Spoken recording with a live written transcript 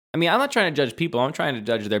I mean, I'm not trying to judge people. I'm trying to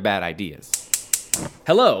judge their bad ideas.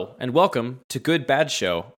 Hello, and welcome to Good Bad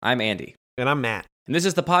Show. I'm Andy. And I'm Matt. And this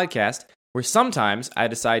is the podcast where sometimes I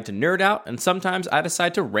decide to nerd out and sometimes I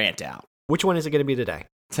decide to rant out. Which one is it going to be today?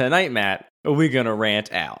 Tonight, Matt, we're going to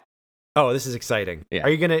rant out. Oh, this is exciting. Yeah.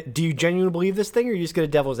 Do you genuinely believe this thing, or are you just going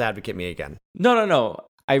to devil's advocate me again? No.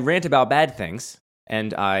 I rant about bad things,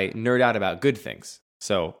 and I nerd out about good things.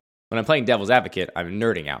 So when I'm playing devil's advocate, I'm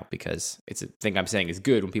nerding out because it's a thing I'm saying is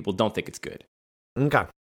good when people don't think it's good. Okay.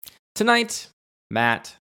 Tonight,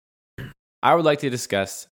 Matt, I would like to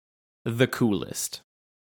discuss the coolest.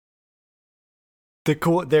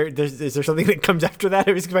 Is there something that comes after that?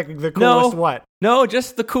 I was expecting the coolest what? No,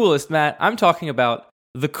 just the coolest, Matt. I'm talking about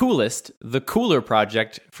the Cooler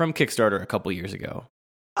project from Kickstarter a couple years ago.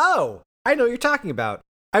 Oh, I know what you're talking about.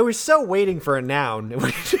 I was so waiting for a noun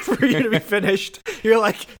for you to be finished. You're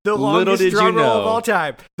like, the longest drum roll of all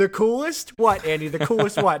time. The coolest? What, Andy? The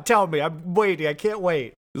coolest what? Tell me. I'm waiting. I can't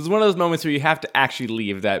wait. This is one of those moments where you have to actually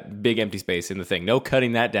leave that big empty space in the thing. No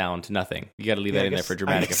cutting that down to nothing. You got to leave that in there for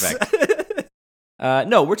dramatic effect.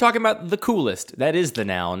 No, we're talking about the coolest. That is the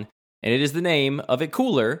noun, and it is the name of a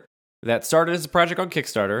cooler that started as a project on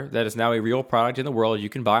Kickstarter that is now a real product in the world you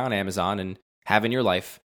can buy on Amazon and have in your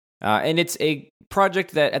life. And it's a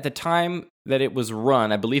project that at the time that it was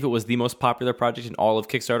run, I believe it was the most popular project in all of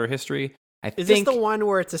Kickstarter history. Is this the one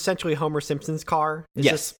where it's essentially Homer Simpson's car?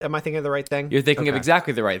 Yes. Am I thinking of the right thing? You're thinking of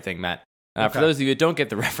exactly the right thing, Matt. For those of you that don't get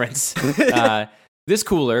the reference, this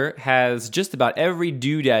cooler has just about every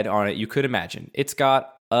doodad on it you could imagine. It's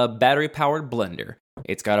got a battery-powered blender.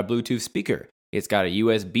 It's got a Bluetooth speaker. It's got a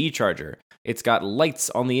USB charger. It's got lights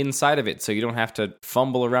on the inside of it so you don't have to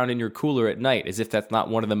fumble around in your cooler at night, as if that's not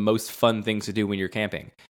one of the most fun things to do when you're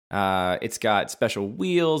camping. It's got special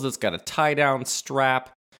wheels. It's got a tie-down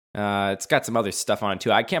strap. It's got some other stuff on it,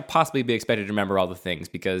 too. I can't possibly be expected to remember all the things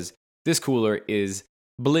because this cooler is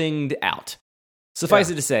blinged out. Suffice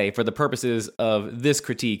it to say, for the purposes of this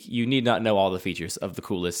critique, you need not know all the features of the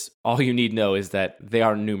coolest. All you need to know is that they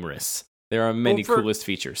are numerous. There are many coolest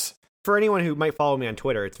features. For anyone who might follow me on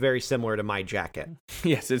Twitter, it's very similar to my jacket.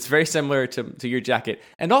 Yes, it's very similar to your jacket.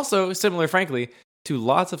 And also similar, frankly, to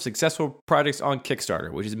lots of successful projects on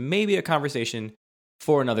Kickstarter, which is maybe a conversation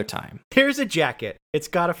for another time. Here's a jacket. It's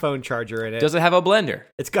got a phone charger in it. Does it have a blender?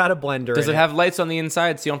 It's got a blender. Does it have lights on the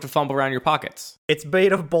inside so you don't have to fumble around your pockets? It's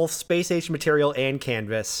made of both space-age material and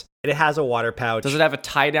canvas. And it has a water pouch. Does it have a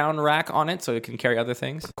tie-down rack on it so it can carry other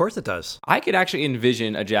things? Of course it does. I could actually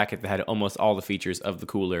envision a jacket that had almost all the features of the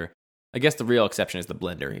cooler. I guess the real exception is the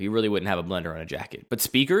blender. You really wouldn't have a blender on a jacket. But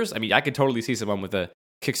speakers? I mean, I could totally see someone with a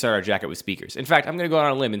Kickstarter jacket with speakers. In fact, I'm going to go out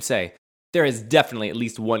on a limb and say there is definitely at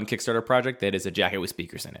least one Kickstarter project that is a jacket with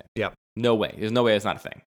speakers in it. Yep. No way. There's no way it's not a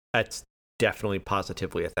thing. That's definitely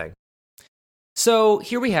positively a thing. So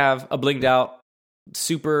here we have a blinged out,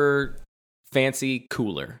 super fancy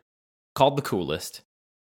cooler called the Coolest.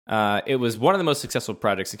 It was one of the most successful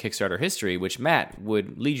projects in Kickstarter history, which, Matt,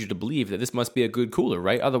 would lead you to believe that this must be a good cooler,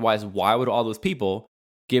 right? Otherwise, why would all those people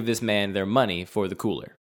give this man their money for the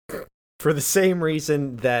cooler? For the same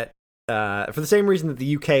reason that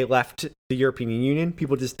the UK left the European Union,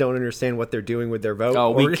 people just don't understand what they're doing with their vote.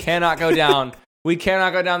 Oh, we cannot go down. We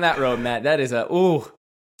cannot go down that road, Matt. That is a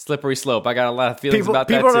slippery slope. I got a lot of feelings about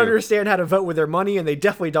that too. People don't understand how to vote with their money, and they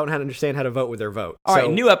definitely don't understand how to vote with their vote. All right,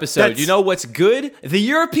 new episode. You know what's good? The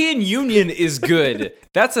European Union is good.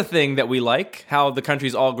 That's a thing that we like, how the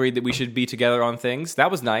countries all agreed that we should be together on things. That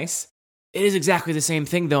was nice. It is exactly the same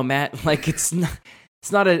thing, though, Matt. Like, it's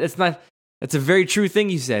a very true thing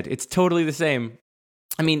you said. It's totally the same.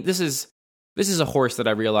 I mean, this is a horse that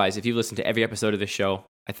I realize if you listen to every episode of this show,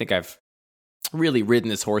 I think I've really ridden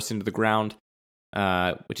this horse into the ground.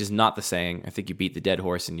 Which is not the saying. I think you beat the dead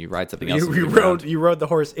horse and you ride something else. You rode the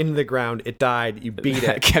horse into the ground. It died. You beat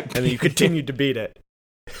it, and then you continued to beat it.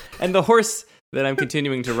 And the horse that I'm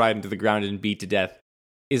continuing to ride into the ground and beat to death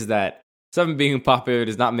is that something being popular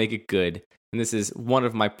does not make it good. And this is one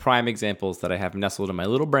of my prime examples that I have nestled in my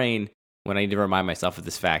little brain when I need to remind myself of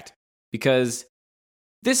this fact, because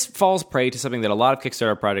this falls prey to something that a lot of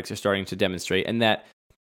Kickstarter projects are starting to demonstrate, and that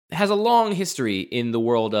has a long history in the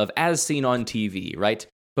world of as seen on TV, right?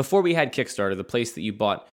 Before we had Kickstarter, the place that you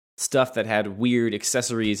bought stuff that had weird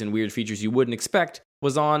accessories and weird features you wouldn't expect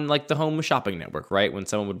was on like the Home Shopping Network, right? When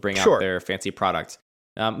someone would bring out their fancy product.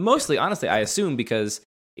 Mostly, honestly, I assume because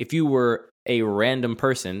if you were a random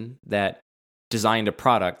person that designed a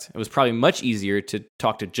product, it was probably much easier to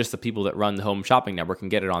talk to just the people that run the Home Shopping Network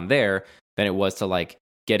and get it on there than it was to like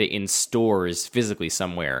get it in stores physically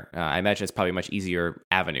somewhere. I imagine it's probably a much easier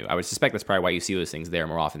avenue. I would suspect that's probably why you see those things there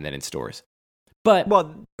more often than in stores. But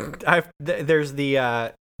there's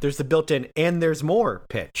the there's the built-in and there's more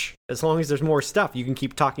pitch. As long as there's more stuff, you can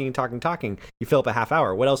keep talking and talking and talking. You fill up a half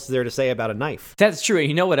hour. What else is there to say about a knife? That's true. And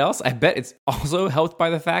you know what else? I bet it's also helped by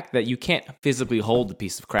the fact that you can't physically hold the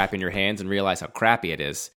piece of crap in your hands and realize how crappy it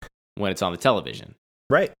is when it's on the television.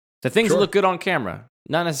 Right. The things that look good on camera,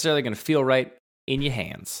 not necessarily going to feel right in your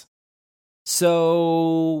hands.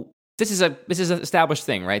 So this is an established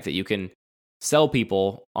thing, right? That you can sell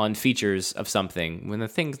people on features of something when the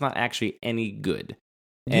thing's not actually any good.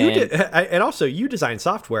 And also, you design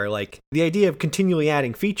software. Like, the idea of continually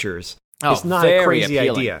adding features is not a crazy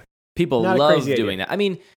idea. People love doing that. I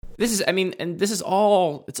mean, this is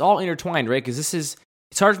all, it's all intertwined, right? Because it's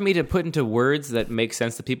hard for me to put into words that make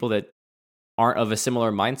sense to people that aren't of a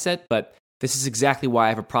similar mindset, but this is exactly why I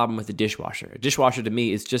have a problem with the dishwasher. A dishwasher to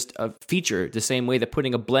me is just a feature, the same way that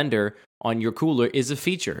putting a blender on your cooler is a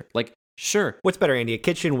feature. Like, sure. What's better, Andy, a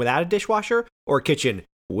kitchen without a dishwasher or a kitchen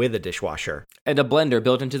with a dishwasher? And a blender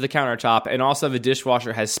built into the countertop, and also the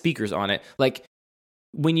dishwasher has speakers on it. Like,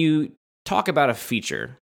 when you talk about a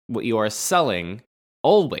feature, what you are selling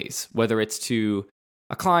always, whether it's to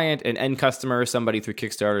a client, an end customer, somebody through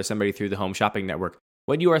Kickstarter, somebody through the Home Shopping Network,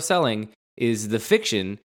 what you are selling is the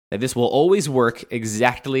fiction that this will always work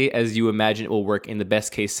exactly as you imagine it will work in the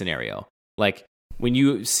best case scenario. Like, when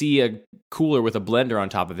you see a cooler with a blender on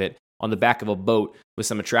top of it on the back of a boat with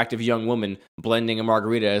some attractive young woman blending a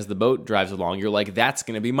margarita as the boat drives along, you're like, that's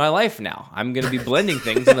going to be my life now. I'm going to be blending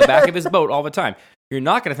things in the back of his boat all the time. You're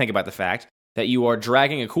not going to think about the fact that you are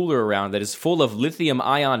dragging a cooler around that is full of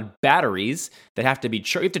lithium-ion batteries that have to be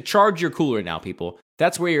you have to charge your cooler now, people.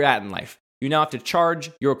 That's where you're at in life. You now have to charge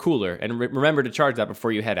your cooler, and remember to charge that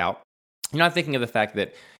before you head out. You're not thinking of the fact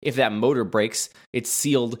that if that motor breaks, it's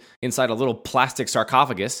sealed inside a little plastic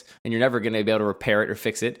sarcophagus, and you're never going to be able to repair it or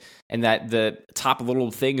fix it, and that the top of the little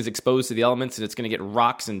thing is exposed to the elements, and it's going to get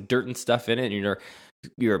rocks and dirt and stuff in it, and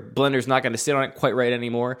your blender's not going to sit on it quite right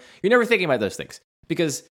anymore. You're never thinking about those things,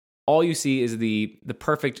 because all you see is the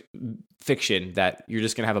perfect fiction that you're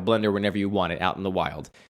just going to have a blender whenever you want it out in the wild,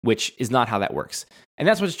 which is not how that works. And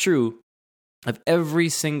that's what's true of every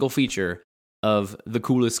single feature of the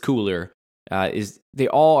coolest cooler. Is they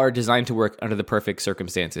all are designed to work under the perfect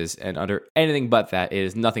circumstances, and under anything but that, it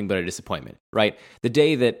is nothing but a disappointment, right? The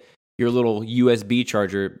day that your little USB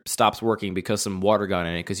charger stops working because some water got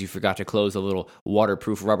in it because you forgot to close a little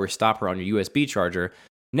waterproof rubber stopper on your USB charger,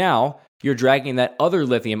 now you're dragging that other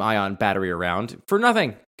lithium-ion battery around for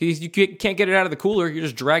nothing because you can't get it out of the cooler. You're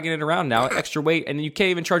just dragging it around now, extra weight, and you can't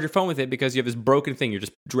even charge your phone with it because you have this broken thing you're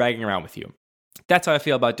just dragging around with you. That's how I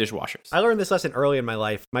feel about dishwashers. I learned this lesson early in my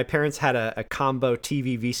life. My parents had a combo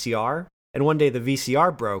TV VCR, and one day the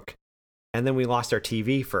VCR broke, and then we lost our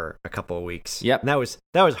TV for a couple of weeks. Yep. And that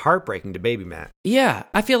was heartbreaking to baby Matt. Yeah,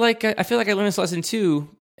 I feel like I learned this lesson too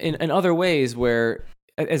in other ways where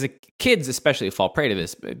as kids especially fall prey to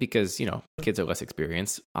this because, you know, kids are less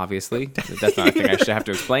experienced, obviously. That's not a thing I should have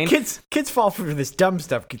to explain. Kids fall for this dumb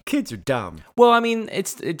stuff. Kids are dumb. Well, I mean,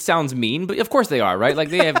 it sounds mean, but of course they are, right? Like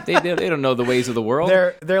they don't know the ways of the world.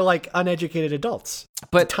 They're like uneducated adults.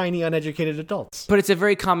 But tiny uneducated adults. But it's a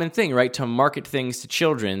very common thing, right? To market things to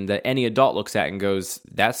children that any adult looks at and goes,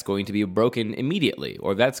 that's going to be broken immediately,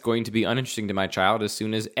 or that's going to be uninteresting to my child as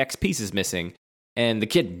soon as X piece is missing. And the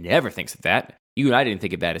kid never thinks of that. You and I didn't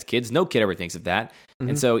think of that as kids. No kid ever thinks of that. Mm-hmm.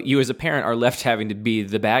 And so you as a parent are left having to be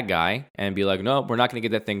the bad guy and be like, no, we're not going to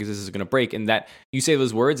get that thing because this is going to break. And that you say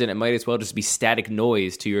those words and it might as well just be static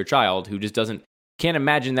noise to your child who just can't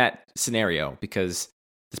imagine that scenario because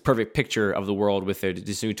this perfect picture of the world with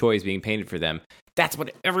these new toys being painted for them. That's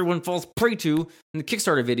what everyone falls prey to in the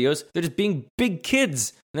Kickstarter videos. They're just being big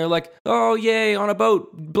kids. And they're like, oh, yay, on a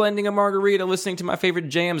boat, blending a margarita, listening to my favorite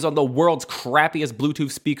jams on the world's crappiest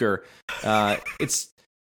Bluetooth speaker. It's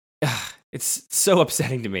so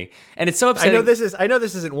upsetting to me. And it's so upsetting. I know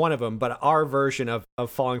this isn't one of them, but our version of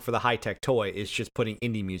falling for the high-tech toy is just putting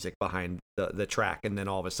indie music behind the track, and then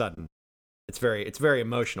all of a sudden, it's very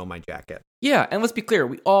emotional, my jacket. Yeah, and let's be clear,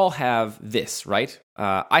 we all have this, right?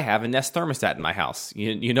 I have a Nest thermostat in my house.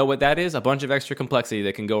 You know what that is? A bunch of extra complexity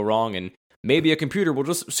that can go wrong, and maybe a computer will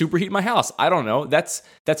just superheat my house. I don't know. That's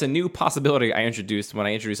a new possibility I introduced when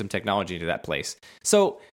I introduced some technology into that place.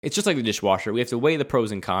 So it's just like the dishwasher. We have to weigh the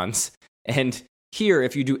pros and cons. And here,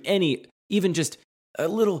 if you do even just a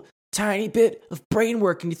little tiny bit of brain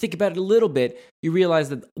work, and you think about it a little bit, you realize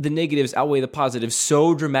that the negatives outweigh the positives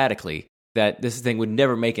so dramatically that this thing would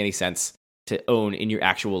never make any sense to own in your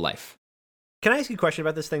actual life. Can I ask you a question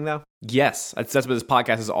about this thing, though? Yes, that's what this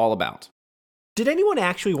podcast is all about. Did anyone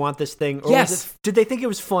actually want this thing? Or yes. Did they think it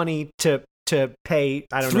was funny to pay,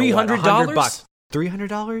 I don't know, $300?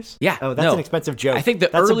 $300? Yeah. Oh, that's an expensive joke. I think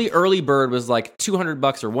the early bird was like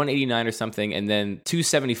 $200 or $189 or something, and then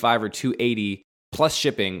 $275 or $280 plus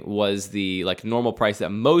shipping was the like normal price that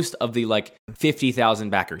most of the like 50,000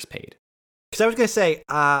 backers paid. Because I was gonna say,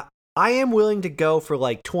 I am willing to go for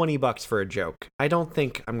like $20 for a joke. I don't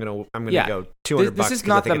think I'm gonna go $200. This is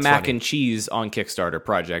not the mac and cheese on Kickstarter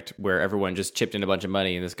project where everyone just chipped in a bunch of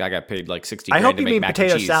money and this guy got paid like $60. I hope you mean mac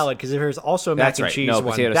potato and cheese. salad, because there's also a mac and cheese one.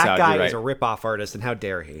 Potato that salad, guy is a ripoff artist, and how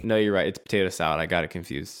dare he? No, you're right. It's potato salad. I got it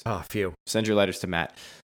confused. Oh, phew. Send your letters to Matt.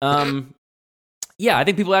 Yeah, I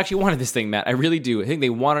think people actually wanted this thing, Matt. I really do. I think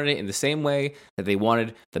they wanted it in the same way that they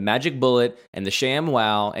wanted the Magic Bullet and the Sham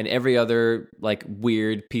Wow and every other like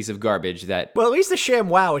weird piece of garbage that... Well, at least the Sham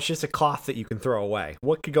Wow is just a cloth that you can throw away.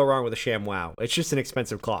 What could go wrong with a Sham Wow? It's just an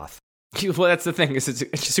expensive cloth. Well, that's the thing. It's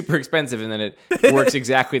super expensive, and then it works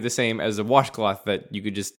exactly the same as a washcloth that you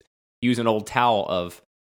could just use an old towel of.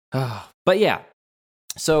 But yeah,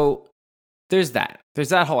 so... There's that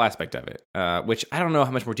whole aspect of it, which I don't know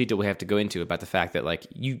how much more detail we have to go into about the fact that like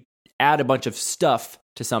you add a bunch of stuff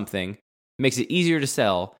to something, makes it easier to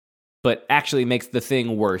sell, but actually makes the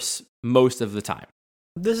thing worse most of the time.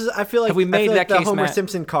 I feel like have we made that the case, Homer Matt?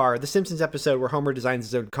 Simpson car, the Simpsons episode where Homer designs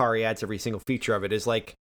his own car, he adds every single feature of it, is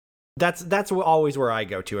like that's always where I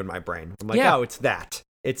go to in my brain. I'm like, oh, it's that.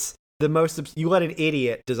 It's the most. You let an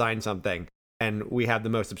idiot design something, and we have the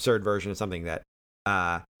most absurd version of something that.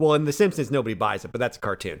 Well, in The Simpsons, nobody buys it, but that's a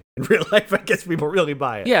cartoon. In real life, I guess people really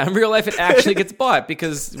buy it. Yeah, in real life, it actually gets bought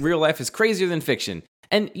because real life is crazier than fiction.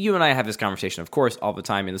 And you and I have this conversation, of course, all the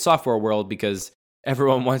time in the software world because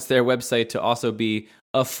everyone wants their website to also be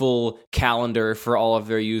a full calendar for all of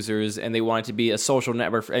their users, and they want it to be a social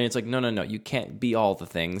network. And it's like, no, you can't be all the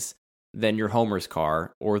things. Then you're Homer's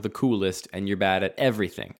car or the coolest, and you're bad at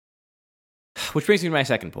everything. Which brings me to my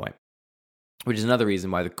second point, which is another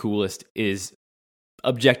reason why the coolest is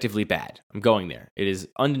objectively bad. I'm going there. It is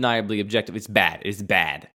undeniably objective. It's bad. It is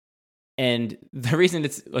bad. And another reason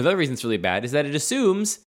it's really bad is that it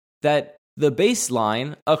assumes that the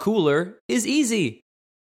baseline, a cooler, is easy.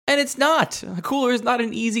 And it's not. A cooler is not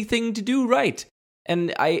an easy thing to do right.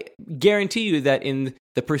 And I guarantee you that in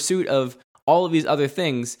the pursuit of all of these other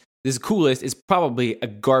things, this coolest is probably a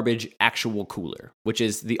garbage actual cooler, which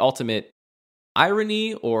is the ultimate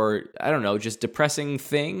irony or, I don't know, just depressing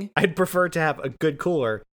thing. I'd prefer to have a good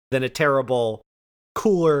cooler than a terrible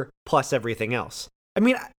cooler plus everything else. I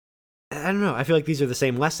mean, I don't know. I feel like these are the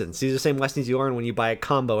same lessons. These are the same lessons you learn when you buy a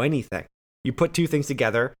combo anything. You put two things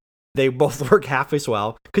together, they both work half as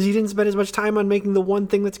well because you didn't spend as much time on making the one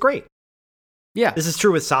thing that's great. Yeah. This is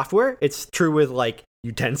true with software. It's true with like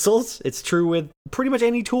utensils. It's true with pretty much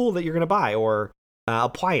any tool that you're going to buy or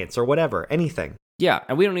appliance or whatever, anything. Yeah,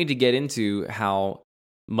 and we don't need to get into how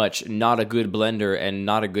much not a good blender and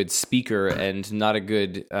not a good speaker and not a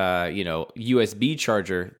good, USB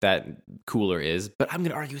charger that cooler is. But I'm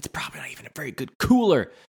going to argue it's probably not even a very good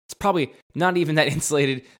cooler. It's probably not even that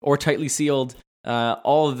insulated or tightly sealed.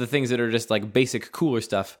 All of the things that are just like basic cooler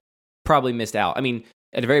stuff probably missed out. I mean,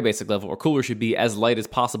 at a very basic level, a cooler should be as light as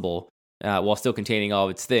possible while still containing all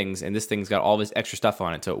of its things. And this thing's got all this extra stuff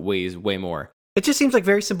on it, so it weighs way more. It just seems like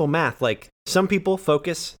very simple math. Like, some people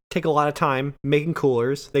take a lot of time making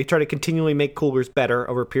coolers. They try to continually make coolers better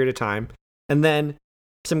over a period of time. And then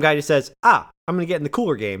some guy just says, I'm going to get in the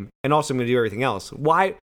cooler game, and also I'm going to do everything else.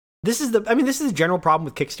 Why? This is the general problem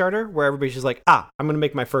with Kickstarter, where everybody's just like, I'm going to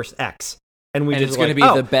make my first X. And it's going to be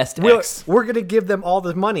the best X. We're going to give them all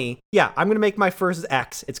the money. Yeah, I'm going to make my first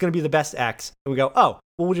X. It's going to be the best X. And we go, well,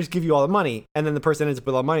 we'll just give you all the money. And then the person ends up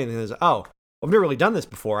with all the money, and then says, I've never really done this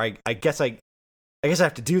before. I guess I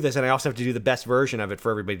have to do this, and I also have to do the best version of it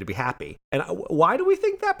for everybody to be happy. And why do we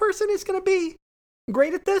think that person is going to be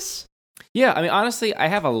great at this? Yeah, I mean, honestly, I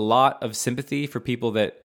have a lot of sympathy for people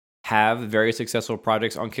that have very successful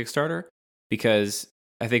projects on Kickstarter, because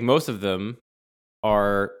I think most of them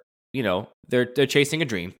are, they're chasing a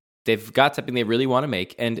dream. They've got something they really want to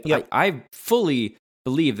make, and yep. I fully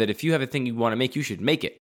believe that if you have a thing you want to make, you should make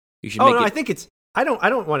it. You should make it. I think it's. I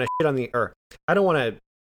don't want to shit on the. Or I don't want to.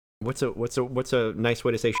 What's a nice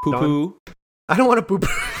way to say shit on? I don't want to poop.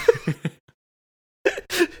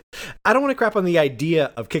 I don't want to crap on the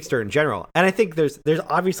idea of Kickstarter in general. And I think there's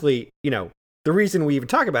obviously, the reason we even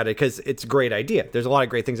talk about it, because it's a great idea. There's a lot of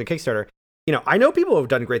great things on Kickstarter. I know people who have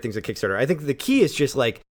done great things at Kickstarter. I think the key is just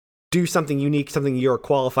like, do something unique, something you're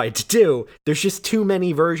qualified to do. There's just too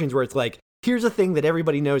many versions where it's like, here's a thing that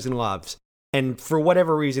everybody knows and loves. And for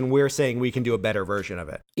whatever reason, we're saying we can do a better version of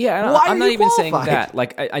it. Yeah, I'm not even saying that.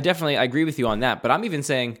 Like, I definitely agree with you on that. But I'm even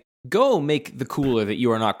saying, go make the cooler that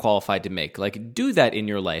you are not qualified to make. Like, do that in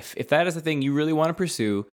your life. If that is the thing you really want to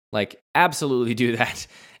pursue, Like, absolutely do that.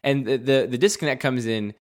 And the disconnect comes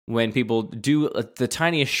in when people do the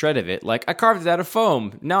tiniest shred of it. Like, I carved it out of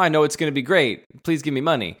foam. Now I know it's going to be great. Please give me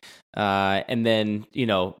money. And then,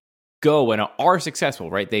 go and are successful,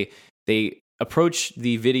 right? They approach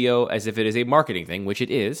the video as if it is a marketing thing, which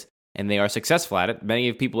it is, and they are successful at it.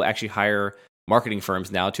 Many people actually hire marketing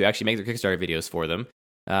firms now to actually make their Kickstarter videos for them.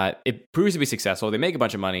 It proves to be successful. They make a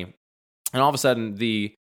bunch of money. And all of a sudden,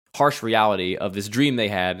 the harsh reality of this dream they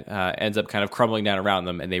had ends up kind of crumbling down around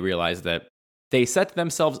them, and they realize that they set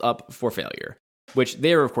themselves up for failure, which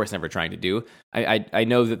they were, of course, never trying to do. I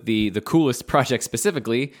know that the Coolest project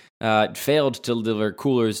specifically failed to deliver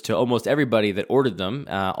coolers to almost everybody that ordered them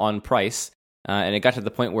on price, and it got to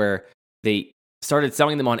the point where they started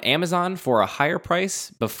selling them on Amazon for a higher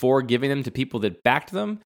price before giving them to people that backed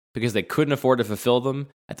them because they couldn't afford to fulfill them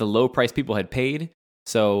at the low price people had paid.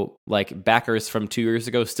 So, like, backers from 2 years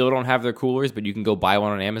ago still don't have their coolers, but you can go buy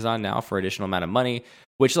one on Amazon now for additional amount of money,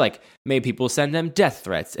 which, like, made people send them death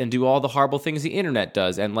threats and do all the horrible things the internet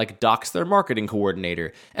does and, like, dox their marketing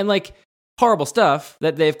coordinator and, like, horrible stuff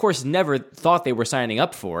that they, of course, never thought they were signing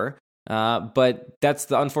up for. But that's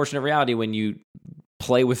the unfortunate reality when you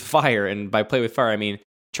play with fire. And by play with fire, I mean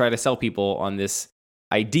try to sell people on this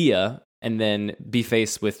idea and then be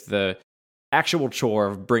faced with the actual chore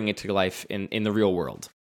of bringing it to life in the real world.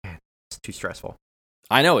 It's too stressful.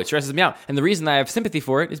 I know, it stresses me out. And the reason I have sympathy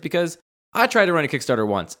for it is because I tried to run a Kickstarter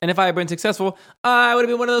once. And if I had been successful, I would have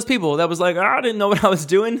been one of those people that was like, I didn't know what I was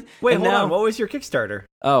doing. Wait, hold on. What was your Kickstarter?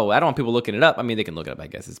 Oh, I don't want people looking it up. I mean, they can look it up, I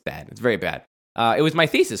guess. It's bad. It's very bad. It was my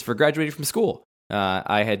thesis for graduating from school.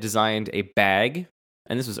 I had designed a bag,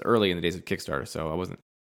 and this was early in the days of Kickstarter, so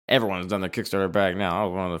everyone has done their Kickstarter bag now. I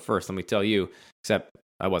was one of the first, let me tell you, except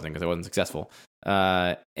I wasn't because I wasn't successful.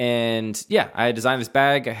 And yeah, I had designed this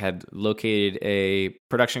bag. I had located a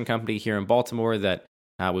production company here in Baltimore that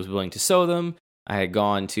was willing to sew them. I had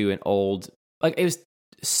gone to an old, like, it was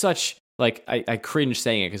such, like, I cringe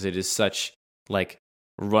saying it because it is such, like,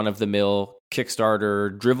 run-of-the-mill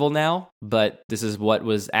Kickstarter drivel now, but this is what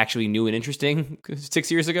was actually new and interesting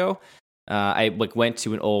 6 years ago. I went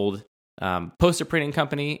to an old poster printing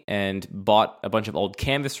company and bought a bunch of old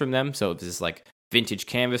canvas from them. So this is like vintage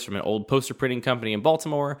canvas from an old poster printing company in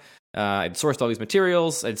Baltimore. I'd sourced all these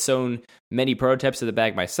materials. I'd sewn many prototypes of the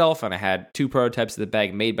bag myself, and I had 2 prototypes of the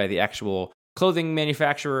bag made by the actual clothing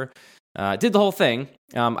manufacturer. Did the whole thing.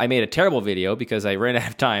 I made a terrible video because I ran out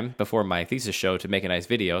of time before my thesis show to make a nice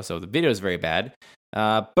video, so the video is very bad.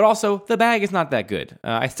 But also, the bag is not that good.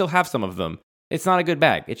 I still have some of them. It's not a good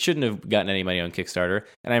bag. It shouldn't have gotten any money on Kickstarter,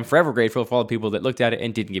 and I'm forever grateful for all the people that looked at it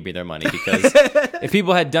and didn't give me their money, because if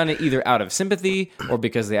people had done it either out of sympathy or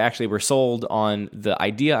because they actually were sold on the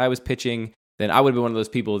idea I was pitching, then I would have been one of those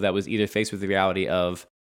people that was either faced with the reality of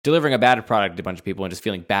delivering a bad product to a bunch of people and just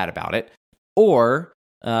feeling bad about it, or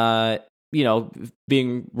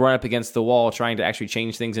being run up against the wall trying to actually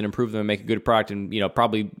change things and improve them and make a good product, and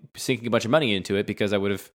probably sinking a bunch of money into it because I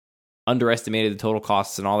would have underestimated the total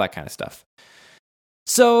costs and all that kind of stuff.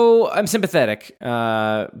 So I'm sympathetic,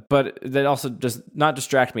 but that also does not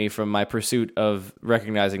distract me from my pursuit of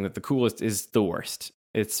recognizing that the Coolest is the worst.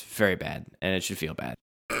 It's very bad, and it should feel bad.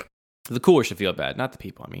 The cooler should feel bad, not the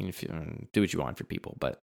people. I mean, if you do what you want for people,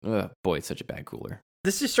 but boy, it's such a bad cooler.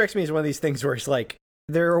 This just strikes me as one of these things where it's like,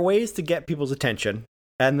 there are ways to get people's attention,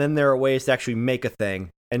 and then there are ways to actually make a thing.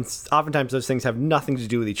 And oftentimes those things have nothing to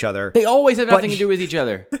do with each other. They always have nothing to do with each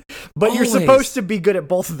other. But you're supposed to be good at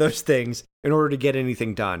both of those things in order to get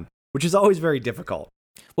anything done, which is always very difficult.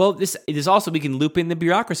 Well, this also, we can loop in the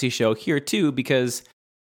bureaucracy show here too, because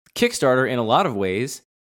Kickstarter, in a lot of ways,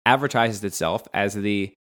 advertises itself as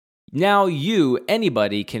anybody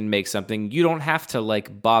can make something. You don't have to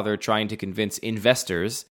bother trying to convince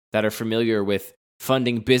investors that are familiar with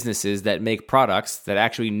funding businesses that make products, that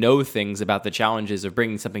actually know things about the challenges of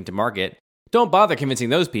bringing something to market. Don't bother convincing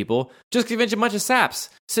those people. Just convince a bunch of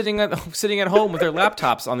saps sitting at home with their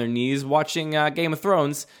laptops on their knees watching Game of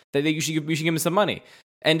Thrones that you should give them some money.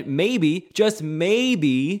 And maybe, just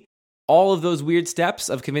maybe, all of those weird steps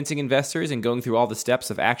of convincing investors and going through all the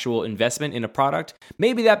steps of actual investment in a product,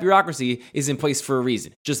 maybe that bureaucracy is in place for a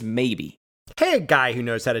reason. Just maybe. Hey, a guy who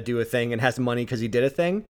knows how to do a thing and has money because he did a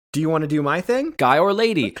thing. Do you want to do my thing? Guy or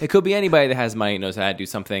lady. It could be anybody that has money and knows how to do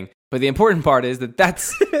something. But the important part is that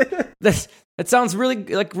sounds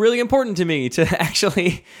really important to me, to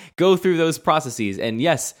actually go through those processes. And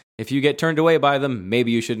yes, if you get turned away by them,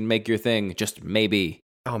 maybe you shouldn't make your thing. Just maybe.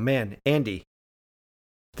 Oh man, Andy.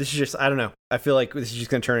 This is just, I don't know. I feel like this is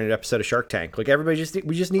just going to turn into an episode of Shark Tank. We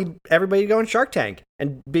just need everybody to go on Shark Tank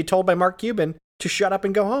and be told by Mark Cuban to shut up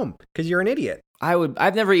and go home because you're an idiot.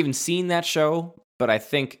 I've never even seen that show, but I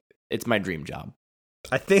think it's my dream job.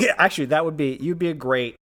 I think actually you'd be a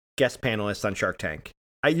great guest panelist on Shark Tank.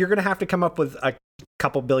 You're going to have to come up with a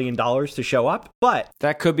couple $1 billion to show up, but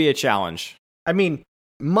that could be a challenge. I mean,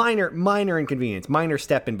 minor inconvenience, minor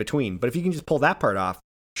step in between. But if you can just pull that part off,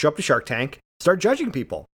 show up to Shark Tank, start judging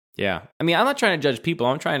people. Yeah. I mean, I'm not trying to judge people.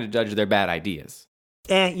 I'm trying to judge their bad ideas.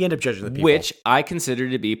 You end up judging the people. Which I consider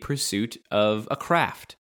to be pursuit of a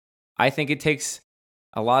craft. I think it takes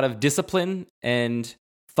a lot of discipline and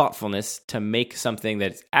thoughtfulness to make something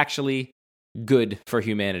that's actually good for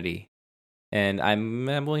humanity. And I'm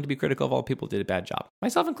willing to be critical of all people who did a bad job,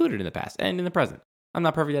 myself included in the past and in the present. I'm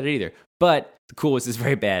not perfect at it either. But the coolest is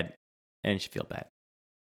very bad, and it should feel bad.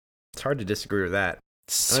 It's hard to disagree with that.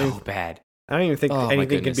 So bad. I don't even think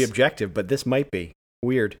anything can be objective, but this might be.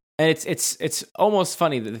 Weird. And it's almost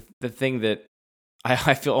funny that the thing that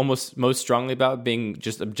I feel almost most strongly about being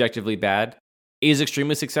just objectively bad is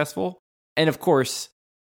extremely successful. And of course,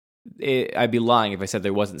 I'd be lying if I said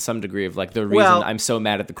there wasn't some degree of like the reason I'm so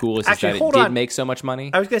mad at the coolest is that it did make so much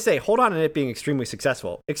money. I was going to say, hold on to it being extremely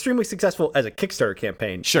successful. Extremely successful as a Kickstarter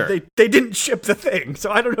campaign. Sure. They didn't ship the thing,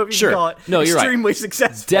 so I don't know if you can call it extremely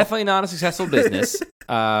successful. Definitely not a successful business.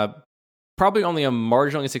 Probably only a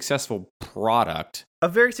marginally successful product. A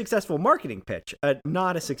very successful marketing pitch,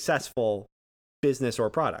 not a successful business or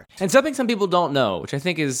product. And something some people don't know, which I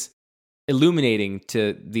think is illuminating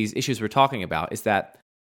to these issues we're talking about, is that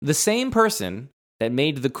the same person that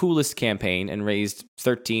made the coolest campaign and raised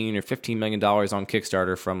 $13 or $15 million on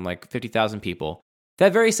Kickstarter from like 50,000 people,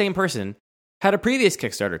 that very same person had a previous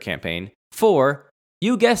Kickstarter campaign for,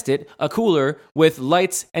 you guessed it, a cooler with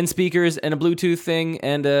lights and speakers and a Bluetooth thing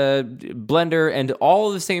and a blender and all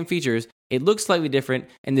of the same features. It looked slightly different,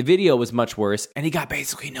 and the video was much worse, and he got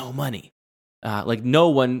basically no money. Like no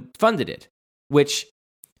one funded it, which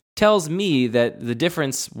tells me that the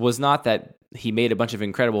difference was not that he made a bunch of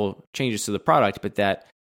incredible changes to the product, but that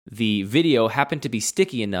the video happened to be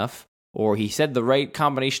sticky enough, or he said the right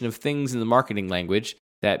combination of things in the marketing language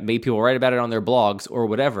that made people write about it on their blogs or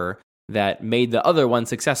whatever, that made the other one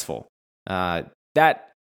successful. That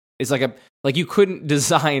is like you couldn't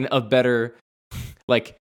design a better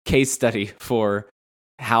like case study for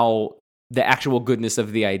how the actual goodness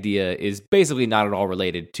of the idea is basically not at all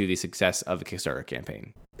related to the success of a Kickstarter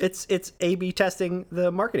campaign. It's A/B testing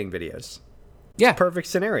the marketing videos. Yeah. Perfect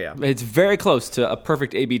scenario. It's very close to a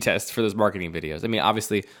perfect A/B test for those marketing videos. I mean,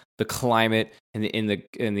 obviously, the climate and in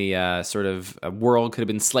the sort of world could have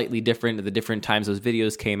been slightly different at the different times those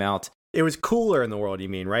videos came out. It was cooler in the world, you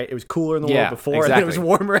mean, right? It was cooler in the world before, exactly. And then it was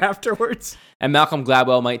warmer afterwards. And Malcolm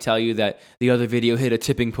Gladwell might tell you that the other video hit a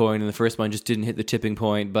tipping point and the first one just didn't hit the tipping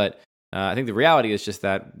point. But I think the reality is just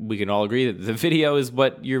that we can all agree that the video is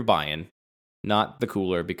what you're buying, not the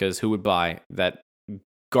cooler, because who would buy that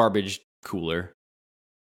garbage cooler,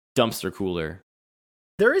 dumpster cooler?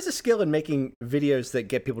 There is a skill in making videos that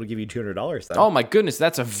get people to give you $200, though. Oh my goodness,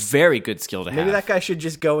 that's a very good skill to have. Maybe that guy should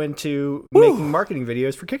just go into making marketing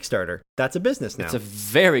videos for Kickstarter. That's a business now. It's a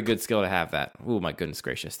very good skill to have that. Oh my goodness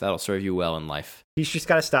gracious, that'll serve you well in life. He's just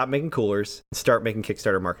got to stop making coolers and start making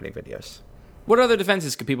Kickstarter marketing videos. What other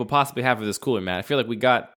defenses could people possibly have for this cooler, Matt? I feel like we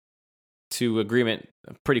got to agreement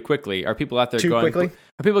pretty quickly. Are people out there Are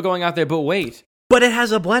people going out there, but wait. But it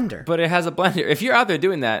has a blender. If you're out there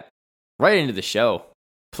doing that, right into the show.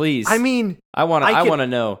 Please. I mean, I want to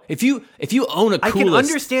know. If you own a Coolest, I can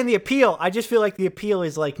understand the appeal. I just feel like the appeal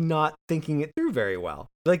is like not thinking it through very well.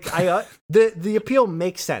 Like the appeal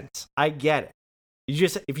makes sense. I get it.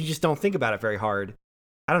 If you just don't think about it very hard,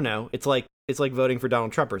 I don't know. It's like voting for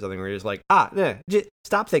Donald Trump or something where you're just like, just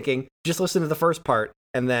stop thinking, just listen to the first part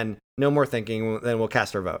and then no more thinking, then we'll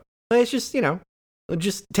cast our vote. But it's just,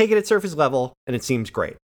 just take it at surface level and it seems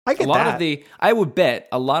great. I get that. I would bet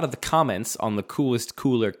a lot of the comments on the Coolest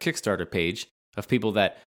Cooler Kickstarter page of people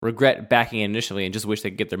that regret backing it initially and just wish they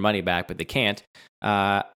could get their money back, but they can't.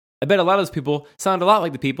 I bet a lot of those people sound a lot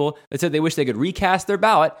like the people that said they wish they could recast their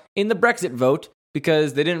ballot in the Brexit vote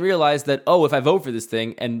because they didn't realize that, if I vote for this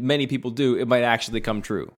thing, and many people do, it might actually come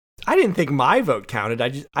true. I didn't think my vote counted.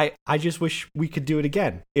 I just wish we could do it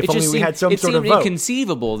again. If only we had some sort of vote. It seemed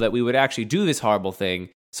inconceivable that we would actually do this horrible thing.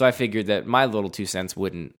 So I figured that my little 2 cents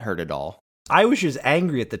wouldn't hurt at all. I was just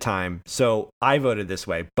angry at the time, so I voted this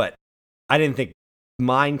way, but I didn't think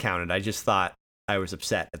mine counted. I just thought I was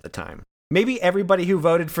upset at the time. Maybe everybody who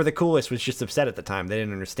voted for the Coolest was just upset at the time. They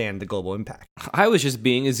didn't understand the global impact. I was just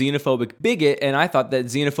being a xenophobic bigot, and I thought that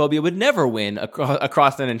xenophobia would never win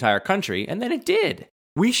across an entire country, and then it did.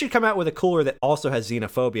 We should come out with a cooler that also has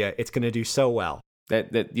xenophobia. It's going to do so well.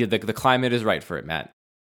 The climate is right for it, Matt.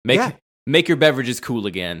 Make your beverages cool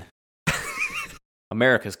again.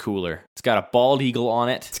 America's cooler. It's got a bald eagle on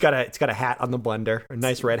it. It's got a hat on the blender, a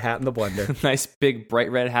nice red hat on the blender. Nice big bright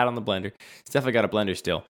red hat on the blender. It's definitely got a blender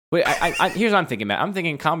still. Wait, here's what I'm thinking, Matt. I'm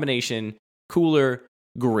thinking combination cooler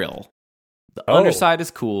grill. The underside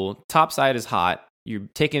is cool, top side is hot. You're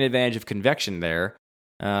taking advantage of convection there.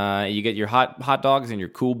 You get your hot dogs and your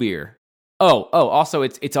cool beer. Also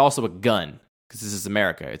it's also a gun because this is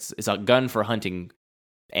America. It's a gun for hunting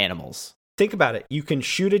animals. Think about it. You can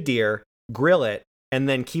shoot a deer, grill it, and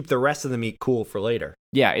then keep the rest of the meat cool for later.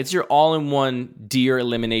 Yeah, it's your all-in-one deer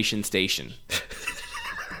elimination station.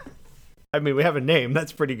 I mean, we have a name.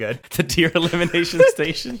 That's pretty good. The deer elimination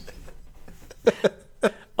station.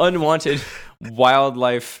 Unwanted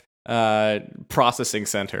wildlife processing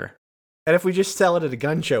center. And if we just sell it at a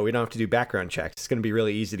gun show, we don't have to do background checks. It's going to be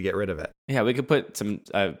really easy to get rid of it. Yeah, we could put some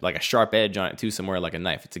like a sharp edge on it too, somewhere like a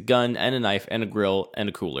knife. It's a gun and a knife and a grill and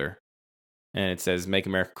a cooler. And it says, "Make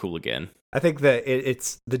America Cool Again." I think that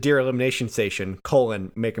it's the deer elimination station,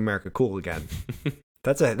 Make America Cool Again.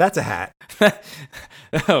 That's a hat.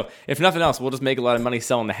 Oh, if nothing else, we'll just make a lot of money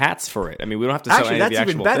selling the hats for it. I mean, we don't have to sell any of the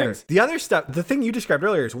actual even better. Things. The other stuff, the thing you described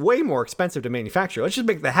earlier, is way more expensive to manufacture. Let's just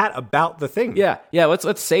make the hat about the thing. Yeah.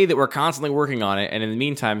 Let's say that we're constantly working on it, and in the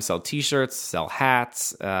meantime, sell T-shirts, sell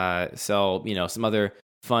hats, sell some other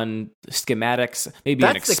fun schematics, maybe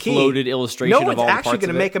an exploded illustration of all the parts of it. No one's actually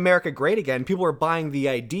going to make America great again. People are buying the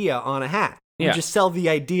idea on a hat. We just sell the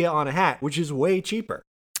idea on a hat, which is way cheaper.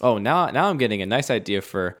 Oh, now I'm getting a nice idea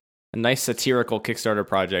for a nice satirical Kickstarter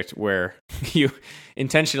project where you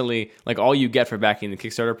intentionally, like, all you get for backing the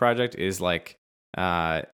Kickstarter project is like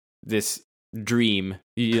this dream.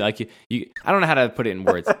 I don't know how to put it in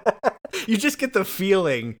words. You just get the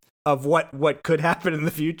feeling of what could happen in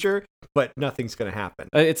the future, but nothing's going to happen.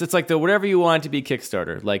 It's like the whatever you want to be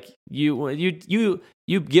Kickstarter. Like you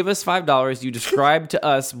give us $5, you describe to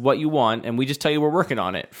us what you want, and we just tell you we're working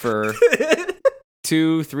on it for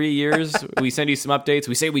 2-3 years. We send you some updates.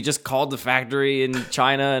 We say we just called the factory in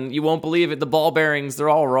China, and you won't believe it. The ball bearings, they're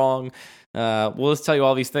all wrong. We'll just tell you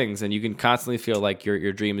all these things, and you can constantly feel like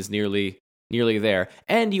your dream is nearly there,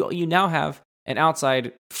 and you now have an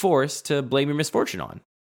outside force to blame your misfortune on.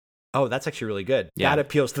 Oh, that's actually really good. Yeah. That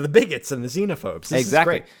appeals to the bigots and the xenophobes. This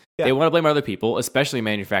exactly. Is great. Yeah. They want to blame other people, especially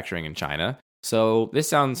manufacturing in China. So this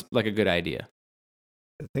sounds like a good idea.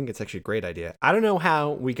 I think it's actually a great idea. I don't know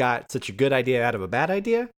how we got such a good idea out of a bad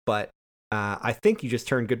idea, but I think you just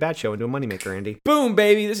turned Good Bad Show into a moneymaker, Andy. Boom,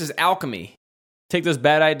 baby. This is alchemy. Take those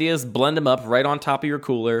bad ideas, blend them up right on top of your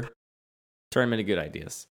cooler, turn them into good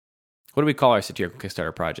ideas. What do we call our satirical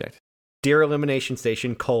Kickstarter project? Deer Elimination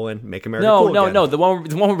Station, Make America Cool Again. No. The one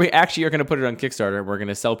where we actually are going to put it on Kickstarter. We're going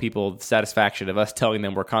to sell people the satisfaction of us telling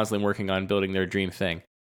them we're constantly working on building their dream thing.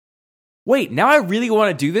 Wait, now I really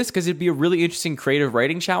want to do this because it'd be a really interesting creative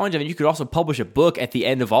writing challenge. I mean, you could also publish a book at the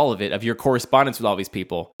end of all of it, of your correspondence with all these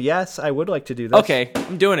people. Yes, I would like to do this. Okay,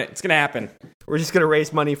 I'm doing it. It's going to happen. We're just going to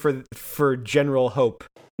raise money for general hope.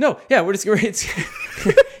 No, yeah, we're just going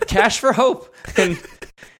to cash for hope. And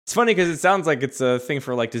it's funny because it sounds like it's a thing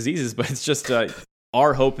for like diseases, but it's just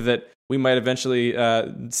our hope that we might eventually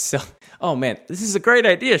sell. Oh man, this is a great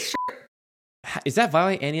idea. Is that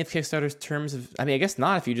violate any of Kickstarter's terms of? I mean, I guess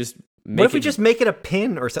not. If you just what if we just make it a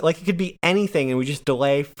pin or something? Like it could be anything, and we just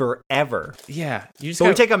delay forever. Yeah, you just. But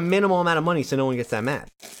we take a minimal amount of money, so no one gets that mad.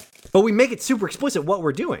 But we make it super explicit what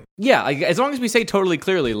we're doing. Yeah, like, as long as we say totally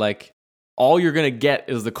clearly, like all you're gonna get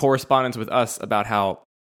is the correspondence with us about how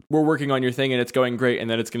we're working on your thing and it's going great, and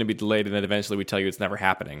then it's going to be delayed, and then eventually we tell you it's never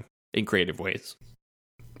happening in creative ways.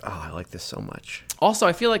 Oh, I like this so much. Also,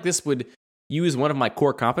 I feel like this would use one of my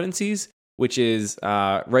core competencies, which is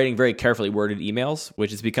writing very carefully worded emails,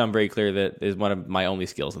 which has become very clear that is one of my only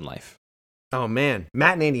skills in life. Oh, man.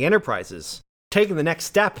 Matt and Andy Enterprises, taking the next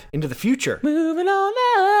step into the future. Moving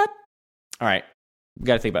on up. All right. We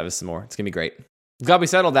got to think about this some more. It's going to be great. Glad we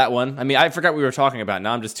settled that one. I mean, I forgot what we were talking about.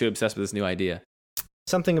 Now I'm just too obsessed with this new idea.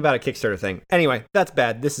 Something about a Kickstarter thing. Anyway, that's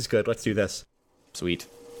bad. This is good. Let's do this. Sweet.